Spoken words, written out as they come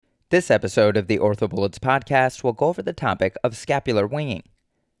This episode of the OrthoBullets podcast will go over the topic of scapular winging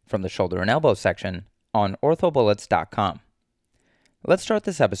from the shoulder and elbow section on orthobullets.com. Let's start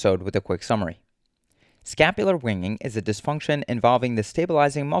this episode with a quick summary. Scapular winging is a dysfunction involving the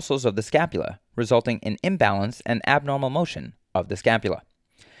stabilizing muscles of the scapula, resulting in imbalance and abnormal motion of the scapula.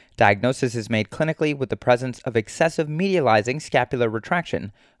 Diagnosis is made clinically with the presence of excessive medializing scapular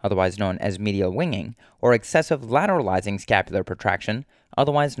retraction, otherwise known as medial winging, or excessive lateralizing scapular protraction,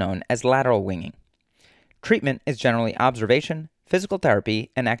 otherwise known as lateral winging. Treatment is generally observation, physical therapy,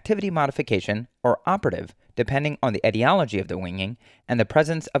 and activity modification, or operative, depending on the etiology of the winging and the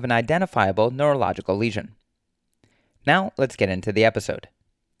presence of an identifiable neurological lesion. Now, let's get into the episode.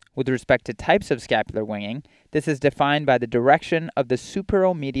 With respect to types of scapular winging, this is defined by the direction of the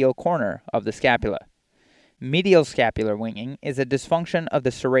superomedial corner of the scapula. Medial scapular winging is a dysfunction of the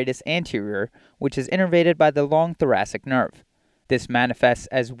serratus anterior, which is innervated by the long thoracic nerve. This manifests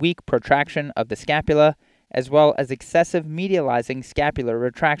as weak protraction of the scapula, as well as excessive medializing scapular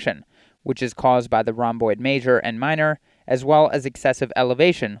retraction, which is caused by the rhomboid major and minor, as well as excessive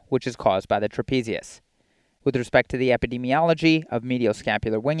elevation, which is caused by the trapezius. With respect to the epidemiology of medial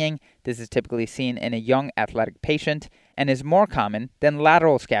scapular winging, this is typically seen in a young athletic patient and is more common than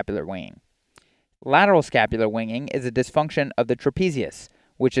lateral scapular winging. Lateral scapular winging is a dysfunction of the trapezius,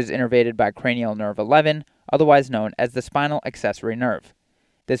 which is innervated by cranial nerve 11, otherwise known as the spinal accessory nerve.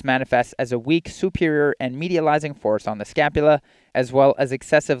 This manifests as a weak superior and medializing force on the scapula, as well as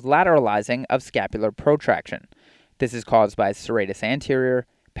excessive lateralizing of scapular protraction. This is caused by serratus anterior,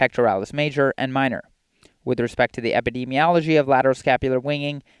 pectoralis major, and minor. With respect to the epidemiology of lateral scapular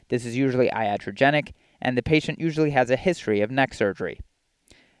winging, this is usually iatrogenic, and the patient usually has a history of neck surgery.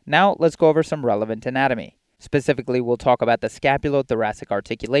 Now, let's go over some relevant anatomy. Specifically, we'll talk about the scapulothoracic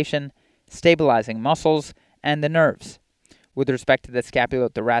articulation, stabilizing muscles, and the nerves. With respect to the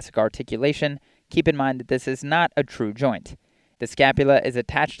scapulothoracic articulation, keep in mind that this is not a true joint. The scapula is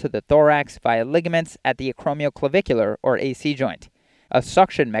attached to the thorax via ligaments at the acromioclavicular or AC joint. A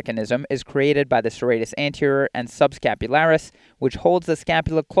suction mechanism is created by the serratus anterior and subscapularis, which holds the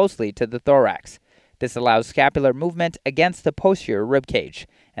scapula closely to the thorax. This allows scapular movement against the posterior rib cage,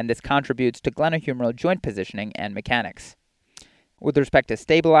 and this contributes to glenohumeral joint positioning and mechanics. With respect to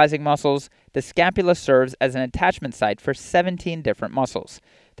stabilizing muscles, the scapula serves as an attachment site for 17 different muscles.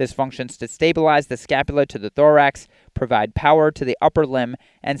 This functions to stabilize the scapula to the thorax, provide power to the upper limb,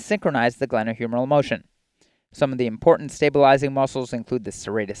 and synchronize the glenohumeral motion. Some of the important stabilizing muscles include the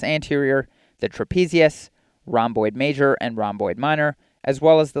serratus anterior, the trapezius, rhomboid major and rhomboid minor, as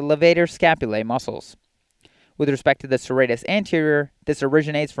well as the levator scapulae muscles. With respect to the serratus anterior, this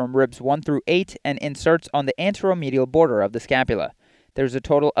originates from ribs 1 through 8 and inserts on the anteromedial border of the scapula. There's a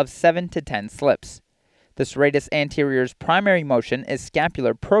total of 7 to 10 slips. The serratus anterior's primary motion is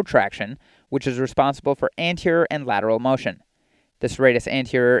scapular protraction, which is responsible for anterior and lateral motion. The serratus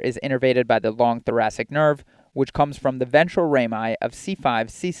anterior is innervated by the long thoracic nerve, which comes from the ventral rami of C5,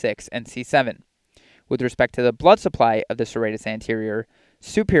 C6, and C7. With respect to the blood supply of the serratus anterior,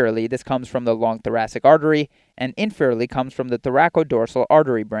 superiorly this comes from the long thoracic artery, and inferiorly comes from the thoracodorsal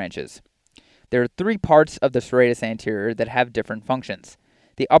artery branches. There are 3 parts of the serratus anterior that have different functions.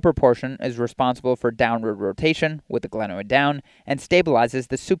 The upper portion is responsible for downward rotation with the glenoid down and stabilizes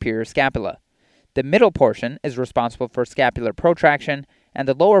the superior scapula. The middle portion is responsible for scapular protraction, and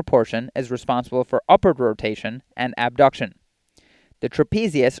the lower portion is responsible for upward rotation and abduction. The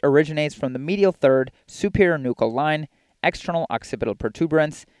trapezius originates from the medial third superior nuchal line, external occipital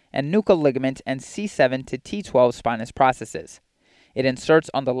protuberance, and nuchal ligament and C7 to T12 spinous processes. It inserts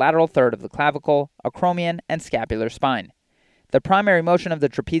on the lateral third of the clavicle, acromion, and scapular spine. The primary motion of the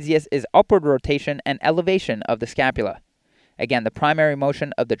trapezius is upward rotation and elevation of the scapula. Again, the primary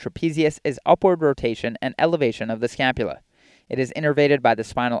motion of the trapezius is upward rotation and elevation of the scapula. It is innervated by the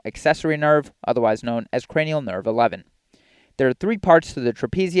spinal accessory nerve, otherwise known as cranial nerve 11. There are 3 parts to the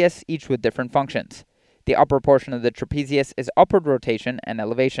trapezius, each with different functions. The upper portion of the trapezius is upward rotation and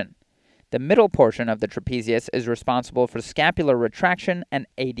elevation. The middle portion of the trapezius is responsible for scapular retraction and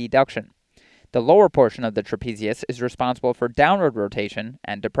adduction. The lower portion of the trapezius is responsible for downward rotation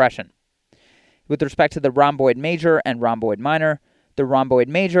and depression. With respect to the rhomboid major and rhomboid minor, the rhomboid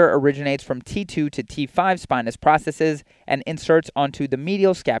major originates from T2 to T5 spinous processes and inserts onto the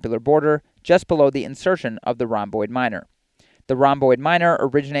medial scapular border just below the insertion of the rhomboid minor. The rhomboid minor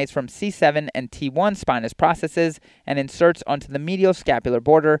originates from C7 and T1 spinous processes and inserts onto the medial scapular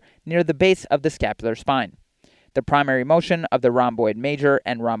border near the base of the scapular spine. The primary motion of the rhomboid major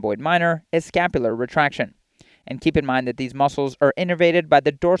and rhomboid minor is scapular retraction. And keep in mind that these muscles are innervated by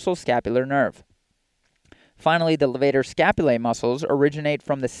the dorsal scapular nerve. Finally, the levator scapulae muscles originate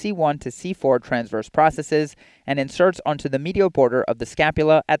from the C1 to C4 transverse processes and inserts onto the medial border of the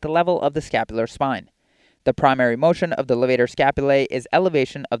scapula at the level of the scapular spine. The primary motion of the levator scapulae is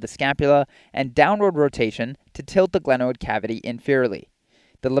elevation of the scapula and downward rotation to tilt the glenoid cavity inferiorly.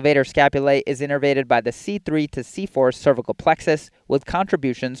 The levator scapulae is innervated by the C3 to C4 cervical plexus with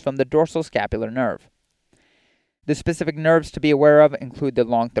contributions from the dorsal scapular nerve. The specific nerves to be aware of include the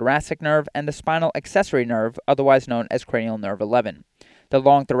long thoracic nerve and the spinal accessory nerve, otherwise known as cranial nerve 11. The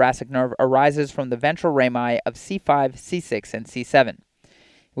long thoracic nerve arises from the ventral rami of C5, C6, and C7.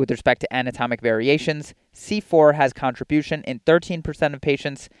 With respect to anatomic variations, C4 has contribution in 13% of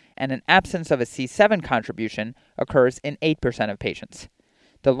patients, and an absence of a C7 contribution occurs in 8% of patients.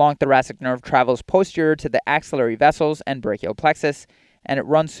 The long thoracic nerve travels posterior to the axillary vessels and brachial plexus, and it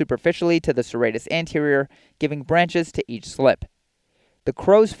runs superficially to the serratus anterior, giving branches to each slip. The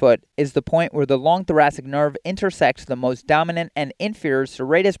crow's foot is the point where the long thoracic nerve intersects the most dominant and inferior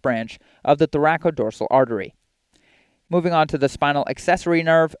serratus branch of the thoracodorsal artery. Moving on to the spinal accessory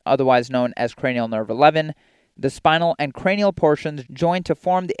nerve, otherwise known as cranial nerve 11, the spinal and cranial portions join to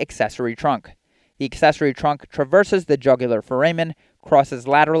form the accessory trunk. The accessory trunk traverses the jugular foramen, crosses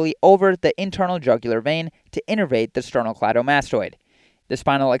laterally over the internal jugular vein to innervate the sternocleidomastoid. The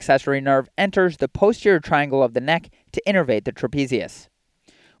spinal accessory nerve enters the posterior triangle of the neck to innervate the trapezius.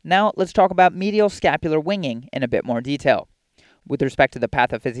 Now let's talk about medial scapular winging in a bit more detail. With respect to the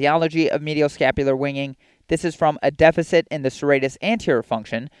pathophysiology of medial scapular winging, this is from a deficit in the serratus anterior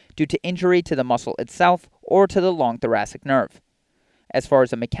function due to injury to the muscle itself or to the long thoracic nerve. As far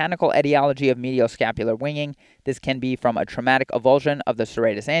as the mechanical etiology of medial scapular winging, this can be from a traumatic avulsion of the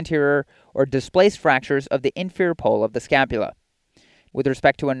serratus anterior or displaced fractures of the inferior pole of the scapula. With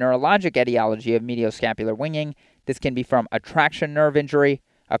respect to a neurologic etiology of medial scapular winging, this can be from a traction nerve injury,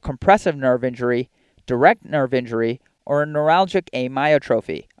 a compressive nerve injury, direct nerve injury, or a neuralgic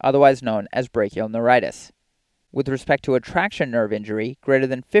amyotrophy, otherwise known as brachial neuritis. With respect to a traction nerve injury, greater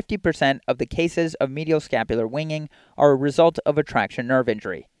than 50% of the cases of medial scapular winging are a result of a traction nerve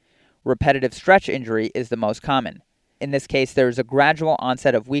injury. Repetitive stretch injury is the most common. In this case, there is a gradual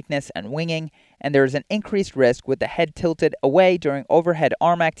onset of weakness and winging, and there is an increased risk with the head tilted away during overhead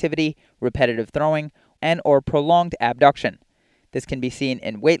arm activity, repetitive throwing, and or prolonged abduction. This can be seen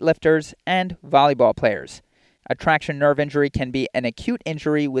in weightlifters and volleyball players. A traction nerve injury can be an acute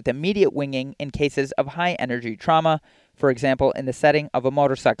injury with immediate winging in cases of high-energy trauma, for example, in the setting of a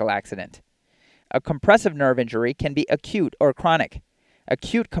motorcycle accident. A compressive nerve injury can be acute or chronic.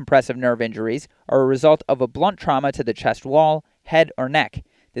 Acute compressive nerve injuries are a result of a blunt trauma to the chest wall, head, or neck.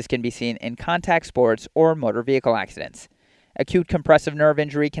 This can be seen in contact sports or motor vehicle accidents. Acute compressive nerve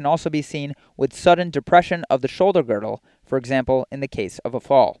injury can also be seen with sudden depression of the shoulder girdle, for example, in the case of a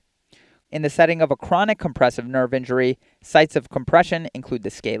fall. In the setting of a chronic compressive nerve injury, sites of compression include the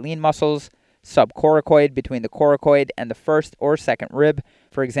scalene muscles, subcoracoid between the coracoid and the first or second rib,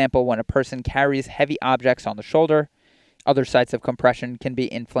 for example, when a person carries heavy objects on the shoulder. Other sites of compression can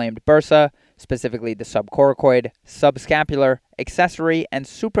be inflamed bursa, specifically the subcoracoid, subscapular, accessory, and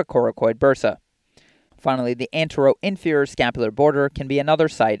supracoracoid bursa. Finally, the antero-inferior scapular border can be another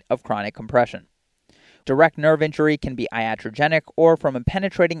site of chronic compression. Direct nerve injury can be iatrogenic or from a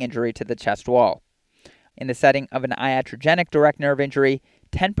penetrating injury to the chest wall. In the setting of an iatrogenic direct nerve injury,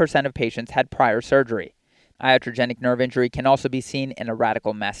 10% of patients had prior surgery. Iatrogenic nerve injury can also be seen in a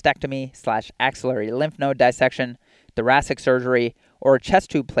radical mastectomy/axillary lymph node dissection, thoracic surgery, or a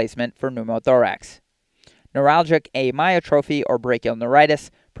chest tube placement for pneumothorax. Neuralgic amyotrophy or brachial neuritis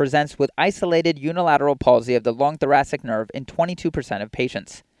presents with isolated unilateral palsy of the long thoracic nerve in 22% of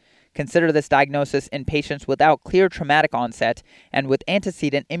patients. Consider this diagnosis in patients without clear traumatic onset and with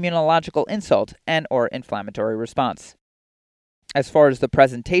antecedent immunological insult and or inflammatory response. As far as the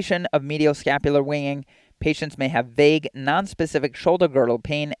presentation of medial scapular winging, patients may have vague, nonspecific shoulder girdle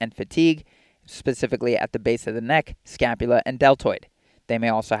pain and fatigue, specifically at the base of the neck, scapula, and deltoid. They may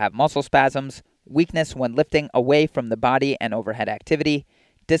also have muscle spasms, weakness when lifting away from the body and overhead activity,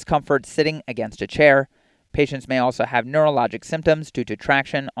 discomfort sitting against a chair. Patients may also have neurologic symptoms due to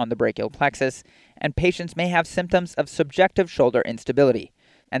traction on the brachial plexus, and patients may have symptoms of subjective shoulder instability,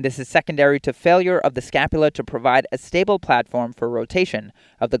 and this is secondary to failure of the scapula to provide a stable platform for rotation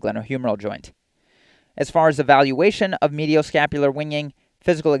of the glenohumeral joint. As far as evaluation of medial scapular winging,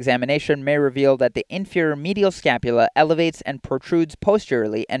 physical examination may reveal that the inferior medial scapula elevates and protrudes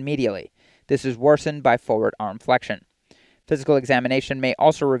posteriorly and medially. This is worsened by forward arm flexion. Physical examination may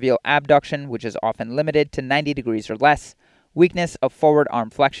also reveal abduction, which is often limited to 90 degrees or less, weakness of forward arm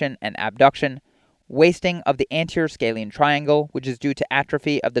flexion and abduction, wasting of the anterior scalene triangle, which is due to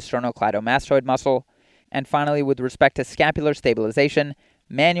atrophy of the sternocleidomastoid muscle, And finally, with respect to scapular stabilization,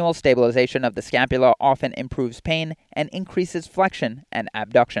 manual stabilization of the scapula often improves pain and increases flexion and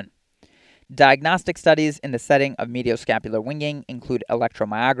abduction. Diagnostic studies in the setting of medioscapular winging include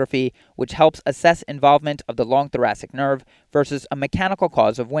electromyography, which helps assess involvement of the long thoracic nerve versus a mechanical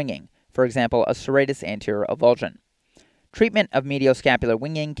cause of winging, for example, a serratus anterior avulsion. Treatment of medioscapular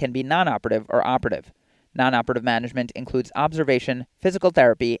winging can be non-operative or operative. Non-operative management includes observation, physical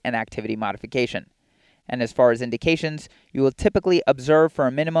therapy, and activity modification. And as far as indications, you will typically observe for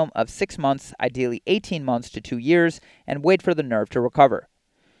a minimum of 6 months, ideally 18 months to 2 years, and wait for the nerve to recover.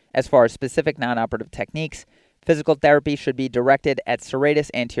 As far as specific non-operative techniques, physical therapy should be directed at serratus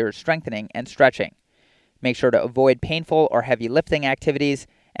anterior strengthening and stretching. Make sure to avoid painful or heavy lifting activities,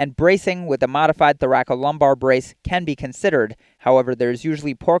 and bracing with a modified thoracolumbar brace can be considered. However, there is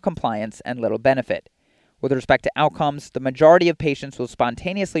usually poor compliance and little benefit. With respect to outcomes, the majority of patients will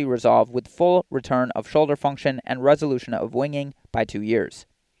spontaneously resolve with full return of shoulder function and resolution of winging by 2 years.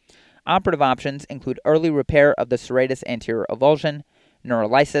 Operative options include early repair of the serratus anterior avulsion,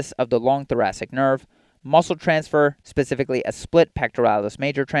 neurolysis of the long thoracic nerve, muscle transfer, specifically a split pectoralis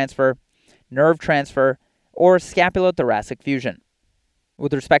major transfer, nerve transfer, or scapulothoracic fusion.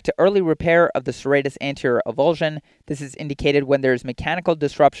 With respect to early repair of the serratus anterior avulsion, this is indicated when there is mechanical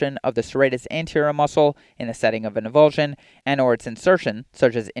disruption of the serratus anterior muscle in a setting of an avulsion and/or its insertion,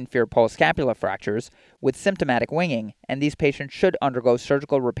 such as inferior polyscapular fractures, with symptomatic winging, and these patients should undergo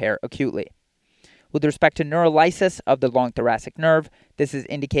surgical repair acutely. With respect to neurolysis of the long thoracic nerve, this is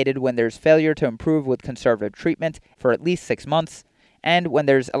indicated when there is failure to improve with conservative treatment for at least 6 months, and when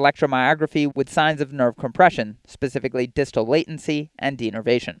there's electromyography with signs of nerve compression, specifically distal latency and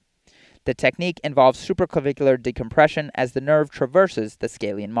denervation. The technique involves supraclavicular decompression as the nerve traverses the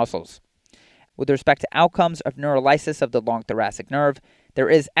scalene muscles. With respect to outcomes of neurolysis of the long thoracic nerve, there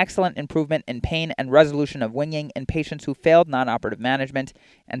is excellent improvement in pain and resolution of winging in patients who failed non-operative management,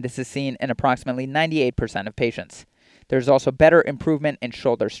 and this is seen in approximately 98% of patients. There is also better improvement in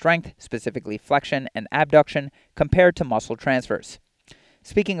shoulder strength, specifically flexion and abduction, compared to muscle transfers.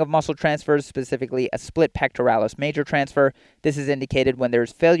 Speaking of muscle transfers, specifically a split pectoralis major transfer, this is indicated when there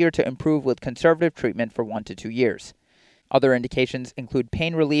is failure to improve with conservative treatment for 1 to 2 years. Other indications include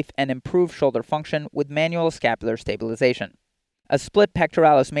pain relief and improved shoulder function with manual scapular stabilization. A split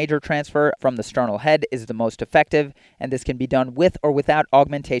pectoralis major transfer from the sternal head is the most effective, and this can be done with or without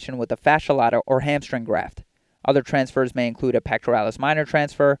augmentation with a fascia lata or hamstring graft. Other transfers may include a pectoralis minor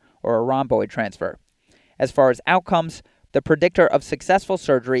transfer or a rhomboid transfer. As far as outcomes, the predictor of successful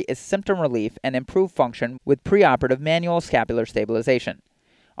surgery is symptom relief and improved function with preoperative manual scapular stabilization.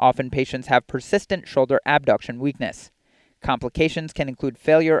 Often patients have persistent shoulder abduction weakness. Complications can include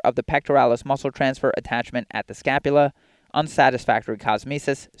failure of the pectoralis muscle transfer attachment at the scapula, unsatisfactory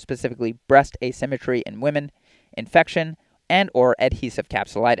cosmesis, specifically breast asymmetry in women, infection, and/or adhesive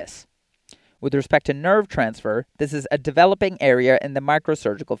capsulitis. With respect to nerve transfer, this is a developing area in the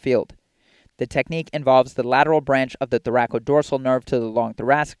microsurgical field. The technique involves the lateral branch of the thoracodorsal nerve to the long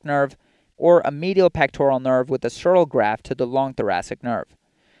thoracic nerve, or a medial pectoral nerve with a sural graft to the long thoracic nerve.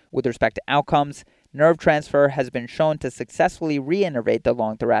 With respect to outcomes, nerve transfer has been shown to successfully reinnervate the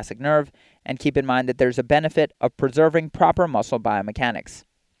long thoracic nerve, and keep in mind that there's a benefit of preserving proper muscle biomechanics.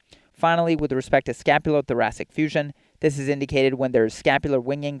 Finally, with respect to scapulothoracic fusion, this is indicated when there is scapular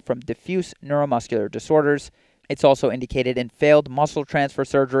winging from diffuse neuromuscular disorders. It's also indicated in failed muscle transfer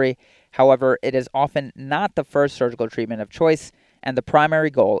surgery. However, it is often not the first surgical treatment of choice, and the primary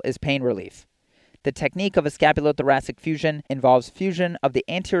goal is pain relief. The technique of a scapulothoracic fusion involves fusion of the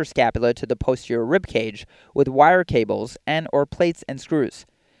anterior scapula to the posterior rib cage with wire cables and/or plates and screws.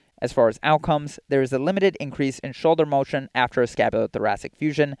 As far as outcomes, there is a limited increase in shoulder motion after a scapulothoracic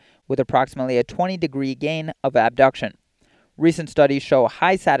fusion, with approximately a 20-degree gain of abduction. Recent studies show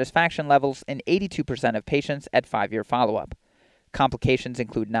high satisfaction levels in 82% of patients at 5-year follow-up. Complications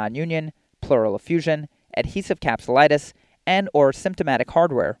include non-union, pleural effusion, adhesive capsulitis, and/or symptomatic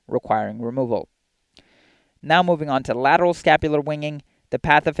hardware requiring removal. Now moving on to lateral scapular winging, the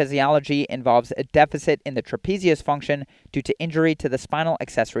pathophysiology involves a deficit in the trapezius function due to injury to the spinal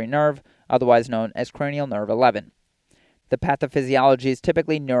accessory nerve, otherwise known as cranial nerve 11. The pathophysiology is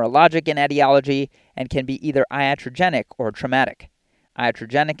typically neurologic in etiology and can be either iatrogenic or traumatic.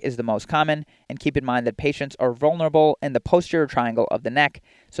 Iatrogenic is the most common, and keep in mind that patients are vulnerable in the posterior triangle of the neck,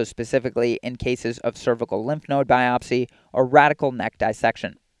 so specifically in cases of cervical lymph node biopsy or radical neck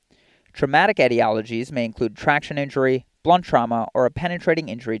dissection. Traumatic etiologies may include traction injury, blunt trauma, or a penetrating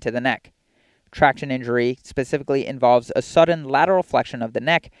injury to the neck. Traction injury specifically involves a sudden lateral flexion of the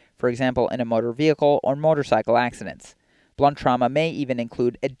neck, for example in a motor vehicle or motorcycle accidents. Blunt trauma may even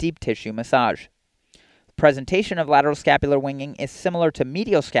include a deep tissue massage. Presentation of lateral scapular winging is similar to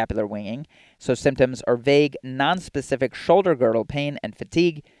medial scapular winging, so symptoms are vague, nonspecific shoulder girdle pain and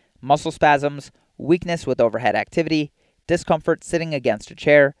fatigue, muscle spasms, weakness with overhead activity, discomfort sitting against a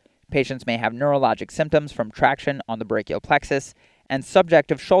chair. Patients may have neurologic symptoms from traction on the brachial plexus, and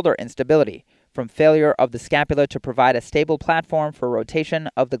subjective shoulder instability from failure of the scapula to provide a stable platform for rotation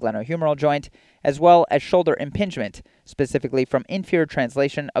of the glenohumeral joint, as well as shoulder impingement, specifically from inferior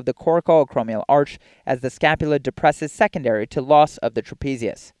translation of the coracoacromial arch as the scapula depresses secondary to loss of the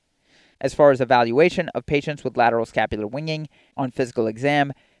trapezius. As far as evaluation of patients with lateral scapular winging, on physical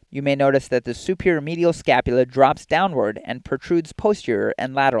exam, you may notice that the superior medial scapula drops downward and protrudes posterior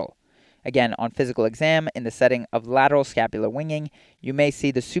and lateral. Again, on physical exam, in the setting of lateral scapular winging, you may see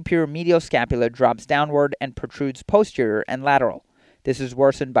the superior medial scapula drops downward and protrudes posterior and lateral. This is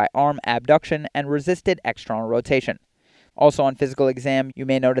worsened by arm abduction and resisted external rotation. Also on physical exam, you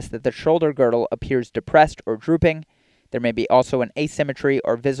may notice that the shoulder girdle appears depressed or drooping. There may be also an asymmetry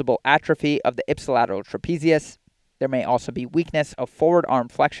or visible atrophy of the ipsilateral trapezius. There may also be weakness of forward arm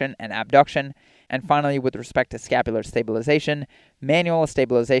flexion and abduction. And finally, with respect to scapular stabilization, manual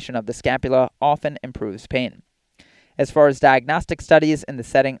stabilization of the scapula often improves pain. As far as diagnostic studies in the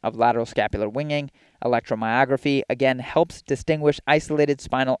setting of lateral scapular winging, electromyography again helps distinguish isolated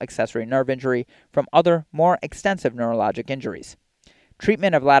spinal accessory nerve injury from other, more extensive neurologic injuries.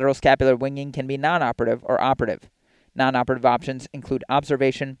 Treatment of lateral scapular winging can be non-operative or operative. Non-operative options include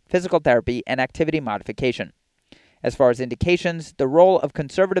observation, physical therapy, and activity modification. As far as indications, the role of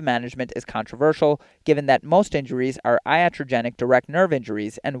conservative management is controversial, given that most injuries are iatrogenic direct nerve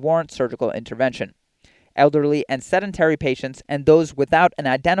injuries and warrant surgical intervention. Elderly and sedentary patients and those without an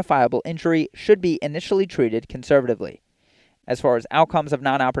identifiable injury should be initially treated conservatively. As far as outcomes of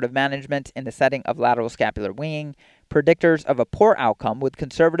non-operative management in the setting of lateral scapular winging, predictors of a poor outcome with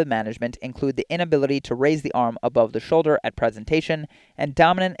conservative management include the inability to raise the arm above the shoulder at presentation and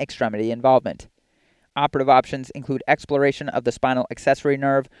dominant extremity involvement. Operative options include exploration of the spinal accessory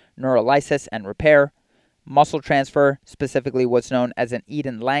nerve, neurolysis and repair, muscle transfer, specifically what's known as an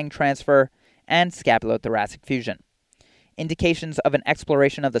Eden-Lang transfer, and scapulothoracic fusion. Indications of an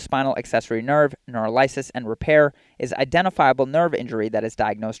exploration of the spinal accessory nerve, neurolysis and repair is identifiable nerve injury that is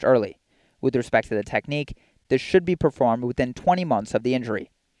diagnosed early. With respect to the technique, this should be performed within 20 months of the injury.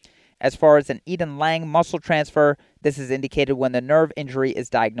 As far as an Eden-Lang muscle transfer, this is indicated when the nerve injury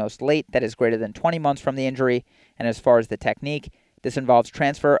is diagnosed late, that is greater than 20 months from the injury. And as far as the technique, this involves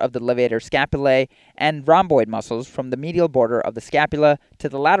transfer of the levator scapulae and rhomboid muscles from the medial border of the scapula to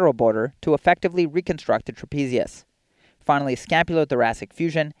the lateral border to effectively reconstruct the trapezius. Finally, scapulothoracic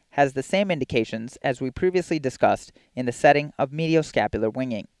fusion has the same indications as we previously discussed in the setting of medioscapular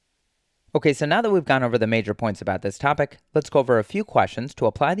winging. Okay, so now that we've gone over the major points about this topic, let's go over a few questions to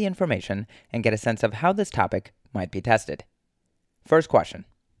apply the information and get a sense of how this topic might be tested. First question.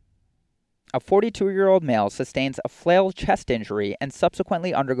 A 42-year-old male sustains a flail chest injury and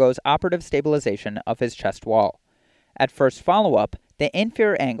subsequently undergoes operative stabilization of his chest wall. At first follow-up, the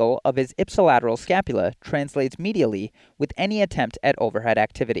inferior angle of his ipsilateral scapula translates medially with any attempt at overhead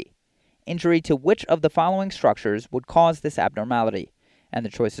activity. Injury to which of the following structures would cause this abnormality? And the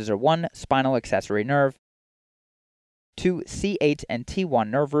choices are 1. Spinal accessory nerve, 2. C8 and T1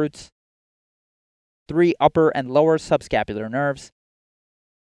 nerve roots, 3. Upper and lower subscapular nerves,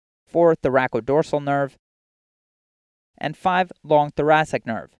 4. Thoracodorsal nerve, and 5. Long thoracic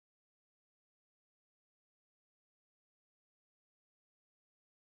nerve.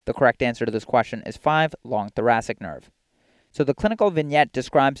 The correct answer to this question is 5. Long thoracic nerve. So the clinical vignette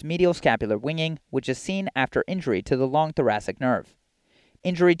describes medial scapular winging, which is seen after injury to the long thoracic nerve.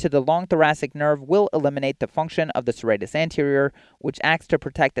 Injury to the long thoracic nerve will eliminate the function of the serratus anterior, which acts to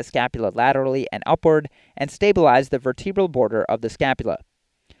protect the scapula laterally and upward and stabilize the vertebral border of the scapula.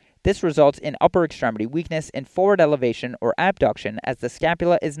 This results in upper extremity weakness in forward elevation or abduction as the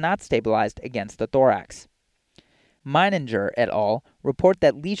scapula is not stabilized against the thorax. Meininger et al. Report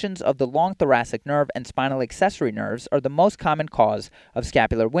that lesions of the long thoracic nerve and spinal accessory nerves are the most common cause of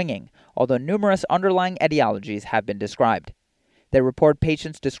scapular winging, although numerous underlying etiologies have been described. They report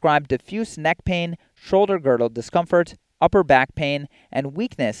patients describe diffuse neck pain, shoulder girdle discomfort, upper back pain, and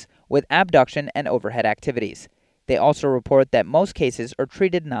weakness with abduction and overhead activities. They also report that most cases are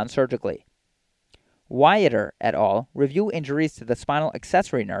treated non-surgically. Wyatter et al. Review injuries to the spinal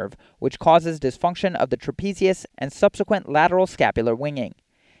accessory nerve, which causes dysfunction of the trapezius and subsequent lateral scapular winging.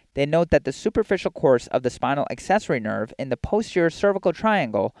 They note that the superficial course of the spinal accessory nerve in the posterior cervical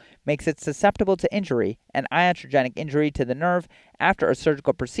triangle makes it susceptible to injury, and iatrogenic injury to the nerve after a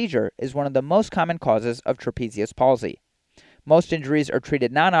surgical procedure is one of the most common causes of trapezius palsy. Most injuries are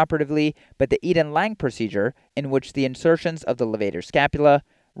treated non-operatively, but the Eden-Lang procedure, in which the insertions of the levator scapula,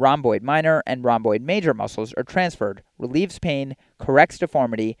 rhomboid minor, and rhomboid major muscles are transferred, relieves pain, corrects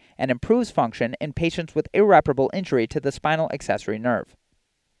deformity, and improves function in patients with irreparable injury to the spinal accessory nerve.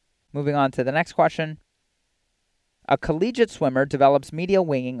 Moving on to the next question. A collegiate swimmer develops medial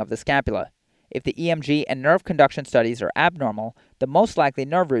winging of the scapula. If the EMG and nerve conduction studies are abnormal, the most likely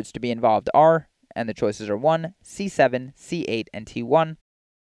nerve roots to be involved are, and the choices are 1, C7, C8, and T1,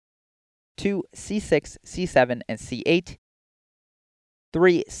 2, C6, C7, and C8,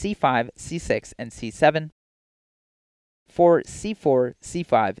 3, C5, C6, and C7, 4, C4,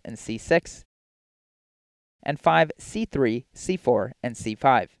 C5, and C6, and 5, C3, C4, and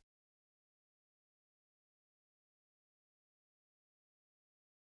C5.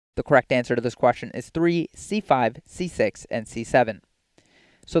 The correct answer to this question is 3, C5, C6, and C7.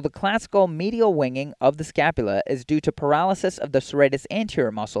 So the classical medial winging of the scapula is due to paralysis of the serratus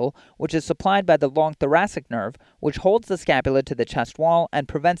anterior muscle, which is supplied by the long thoracic nerve, which holds the scapula to the chest wall and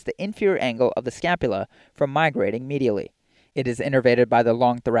prevents the inferior angle of the scapula from migrating medially. It is innervated by the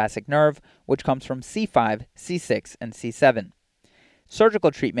long thoracic nerve, which comes from C5, C6, and C7.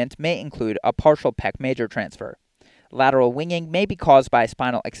 Surgical treatment may include a partial pec major transfer. Lateral winging may be caused by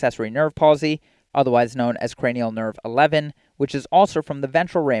spinal accessory nerve palsy, otherwise known as cranial nerve 11, which is also from the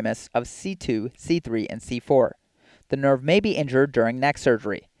ventral ramus of C2, C3, and C4. The nerve may be injured during neck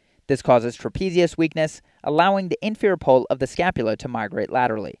surgery. This causes trapezius weakness, allowing the inferior pole of the scapula to migrate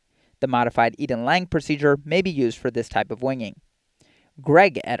laterally. The modified Eden-Lang procedure may be used for this type of winging.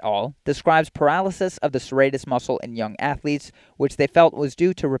 Gregg et al. Describes paralysis of the serratus muscle in young athletes, which they felt was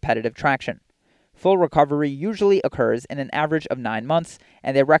due to repetitive traction. Full recovery usually occurs in an average of 9 months,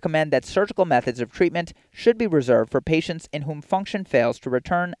 and they recommend that surgical methods of treatment should be reserved for patients in whom function fails to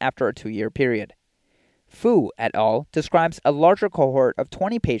return after a 2-year period. Fu et al. Describes a larger cohort of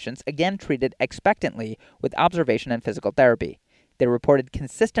 20 patients again treated expectantly with observation and physical therapy. They reported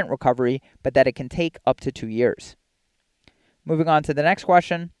consistent recovery, but that it can take up to 2 years. Moving on to the next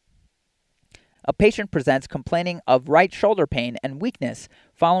question. A patient presents complaining of right shoulder pain and weakness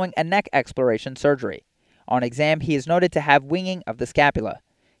following a neck exploration surgery. On exam, he is noted to have winging of the scapula.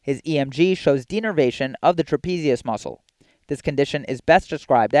 His EMG shows denervation of the trapezius muscle. This condition is best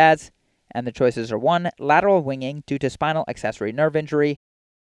described as, and the choices are 1, lateral winging due to spinal accessory nerve injury,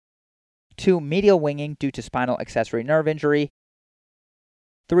 2, medial winging due to spinal accessory nerve injury,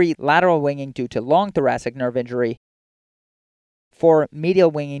 3, lateral winging due to long thoracic nerve injury, 4,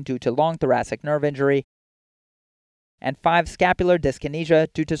 medial winging due to long thoracic nerve injury, and 5, scapular dyskinesia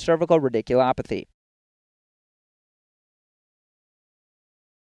due to cervical radiculopathy.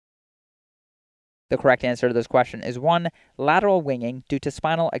 The correct answer to this question is 1, lateral winging due to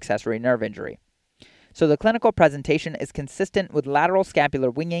spinal accessory nerve injury. So the clinical presentation is consistent with lateral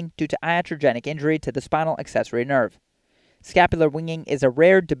scapular winging due to iatrogenic injury to the spinal accessory nerve. Scapular winging is a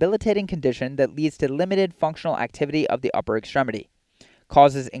rare, debilitating condition that leads to limited functional activity of the upper extremity.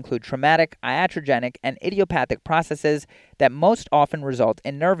 Causes include traumatic, iatrogenic, and idiopathic processes that most often result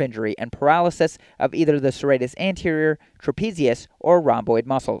in nerve injury and paralysis of either the serratus anterior, trapezius, or rhomboid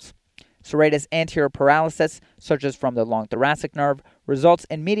muscles. Serratus anterior paralysis, such as from the long thoracic nerve, results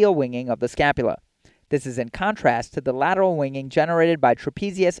in medial winging of the scapula. This is in contrast to the lateral winging generated by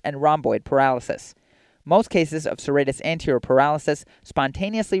trapezius and rhomboid paralysis. Most cases of serratus anterior paralysis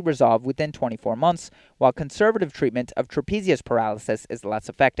spontaneously resolve within 24 months, while conservative treatment of trapezius paralysis is less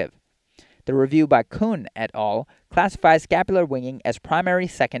effective. The review by Kuhn et al. Classifies scapular winging as primary,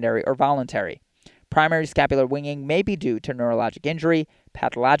 secondary, or voluntary. Primary scapular winging may be due to neurologic injury,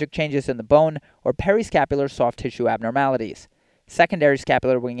 pathologic changes in the bone, or periscapular soft tissue abnormalities. Secondary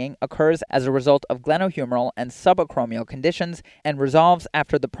scapular winging occurs as a result of glenohumeral and subacromial conditions and resolves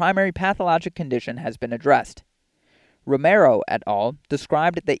after the primary pathologic condition has been addressed. Romero et al.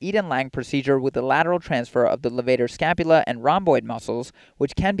 Described the Eden-Lang procedure with the lateral transfer of the levator scapula and rhomboid muscles,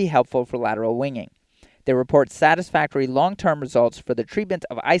 which can be helpful for lateral winging. They report satisfactory long-term results for the treatment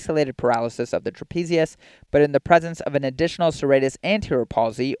of isolated paralysis of the trapezius, but in the presence of an additional serratus anterior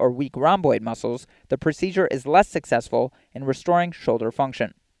palsy or weak rhomboid muscles, the procedure is less successful in restoring shoulder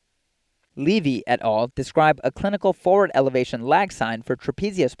function. Levy et al. Describe a clinical forward elevation lag sign for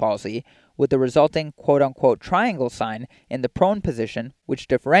trapezius palsy with the resulting quote-unquote triangle sign in the prone position, which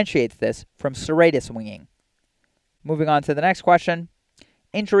differentiates this from serratus winging. Moving on to the next question.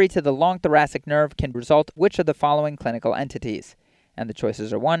 Injury to the long thoracic nerve can result which of the following clinical entities? And the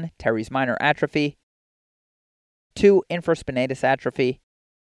choices are 1, teres minor atrophy, 2, infraspinatus atrophy,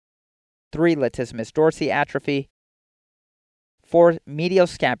 3, latissimus dorsi atrophy, 4, medial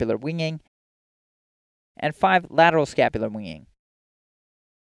scapular winging, And 5, lateral scapular winging.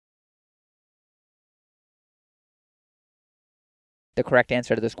 The correct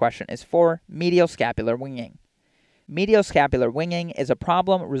answer to this question is 4, medial scapular winging. Medial scapular winging is a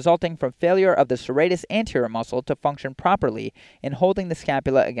problem resulting from failure of the serratus anterior muscle to function properly in holding the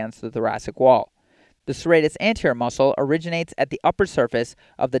scapula against the thoracic wall. The serratus anterior muscle originates at the upper surface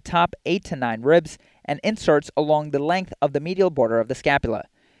of the top 8 to 9 ribs and inserts along the length of the medial border of the scapula.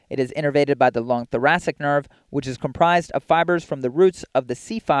 It is innervated by the long thoracic nerve, which is comprised of fibers from the roots of the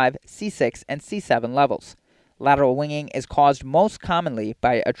C5, C6, and C7 levels. Lateral winging is caused most commonly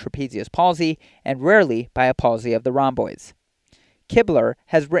by a trapezius palsy and rarely by a palsy of the rhomboids. Kibler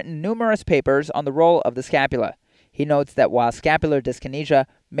has written numerous papers on the role of the scapula. He notes that while scapular dyskinesia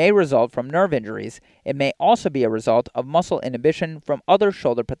may result from nerve injuries, it may also be a result of muscle inhibition from other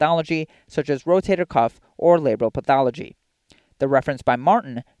shoulder pathology such as rotator cuff or labral pathology. The reference by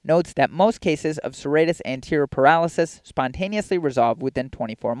Martin notes that most cases of serratus anterior paralysis spontaneously resolve within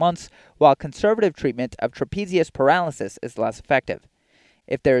 24 months, while conservative treatment of trapezius paralysis is less effective.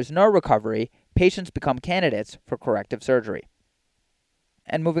 If there is no recovery, patients become candidates for corrective surgery.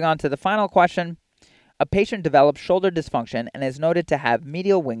 And moving on to the final question, a patient develops shoulder dysfunction and is noted to have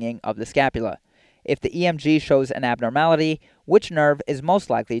medial winging of the scapula. If the EMG shows an abnormality, which nerve is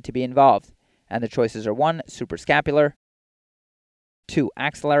most likely to be involved? And the choices are 1, suprascapular, 2,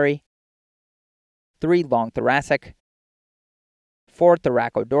 axillary, 3, long thoracic, 4,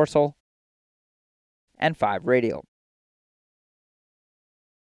 thoracodorsal, and 5, radial.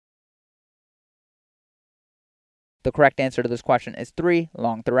 The correct answer to this question is 3,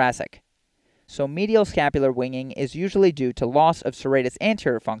 long thoracic. So medial scapular winging is usually due to loss of serratus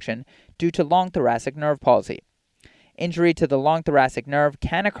anterior function due to long thoracic nerve palsy. Injury to the long thoracic nerve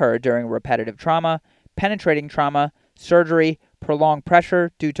can occur during repetitive trauma, penetrating trauma, surgery, prolonged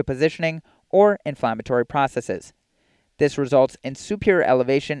pressure due to positioning, or inflammatory processes. This results in superior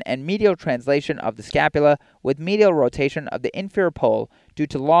elevation and medial translation of the scapula with medial rotation of the inferior pole due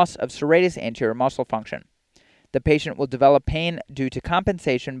to loss of serratus anterior muscle function. The patient will develop pain due to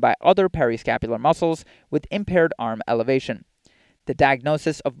compensation by other periscapular muscles with impaired arm elevation. The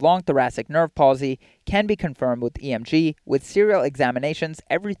diagnosis of long thoracic nerve palsy can be confirmed with EMG with serial examinations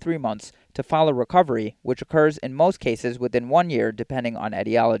every 3 months to follow recovery, which occurs in most cases within 1 year depending on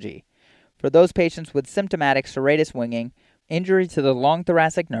etiology. For those patients with symptomatic serratus winging, injury to the long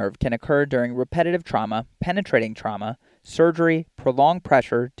thoracic nerve can occur during repetitive trauma, penetrating trauma, surgery, prolonged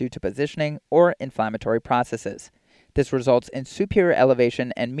pressure due to positioning, or inflammatory processes. This results in superior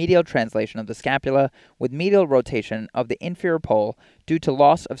elevation and medial translation of the scapula with medial rotation of the inferior pole due to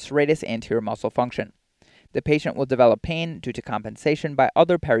loss of serratus anterior muscle function. The patient will develop pain due to compensation by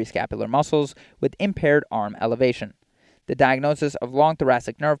other periscapular muscles with impaired arm elevation. The diagnosis of long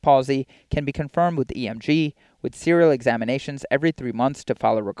thoracic nerve palsy can be confirmed with EMG, with serial examinations every 3 months to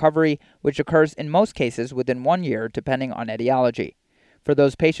follow recovery, which occurs in most cases within 1 year depending on etiology. For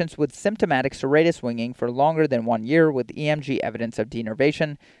those patients with symptomatic serratus winging for longer than 1 year with EMG evidence of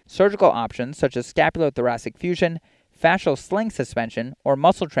denervation, surgical options such as scapulothoracic fusion, fascial sling suspension, or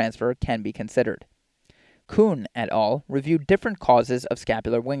muscle transfer can be considered. Kuhn et al. Reviewed different causes of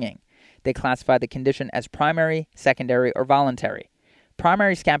scapular winging. They classify the condition as primary, secondary, or voluntary.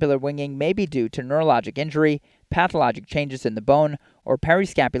 Primary scapular winging may be due to neurologic injury, pathologic changes in the bone, or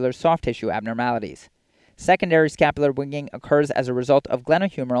periscapular soft tissue abnormalities. Secondary scapular winging occurs as a result of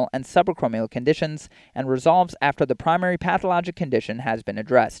glenohumeral and subacromial conditions and resolves after the primary pathologic condition has been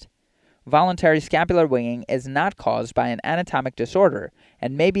addressed. Voluntary scapular winging is not caused by an anatomic disorder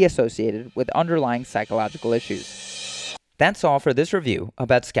and may be associated with underlying psychological issues. That's all for this review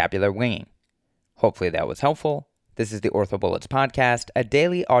about scapular winging. Hopefully that was helpful. This is the OrthoBullets podcast, a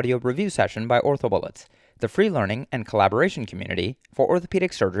daily audio review session by OrthoBullets, the free learning and collaboration community for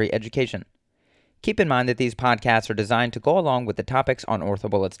orthopedic surgery education. Keep in mind that these podcasts are designed to go along with the topics on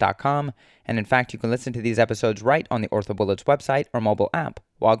orthobullets.com, and in fact, you can listen to these episodes right on the OrthoBullets website or mobile app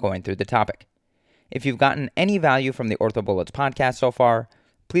while going through the topic. If you've gotten any value from the OrthoBullets podcast so far,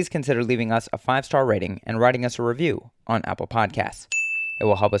 please consider leaving us a 5-star rating and writing us a review on Apple Podcasts. It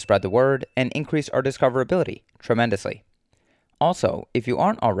will help us spread the word and increase our discoverability tremendously. Also, if you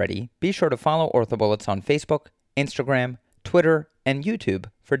aren't already, be sure to follow OrthoBullets on Facebook, Instagram, Twitter, and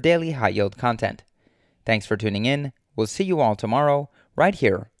YouTube for daily high-yield content. Thanks for tuning in. We'll see you all tomorrow, right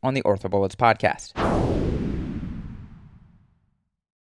here on the OrthoBullets podcast.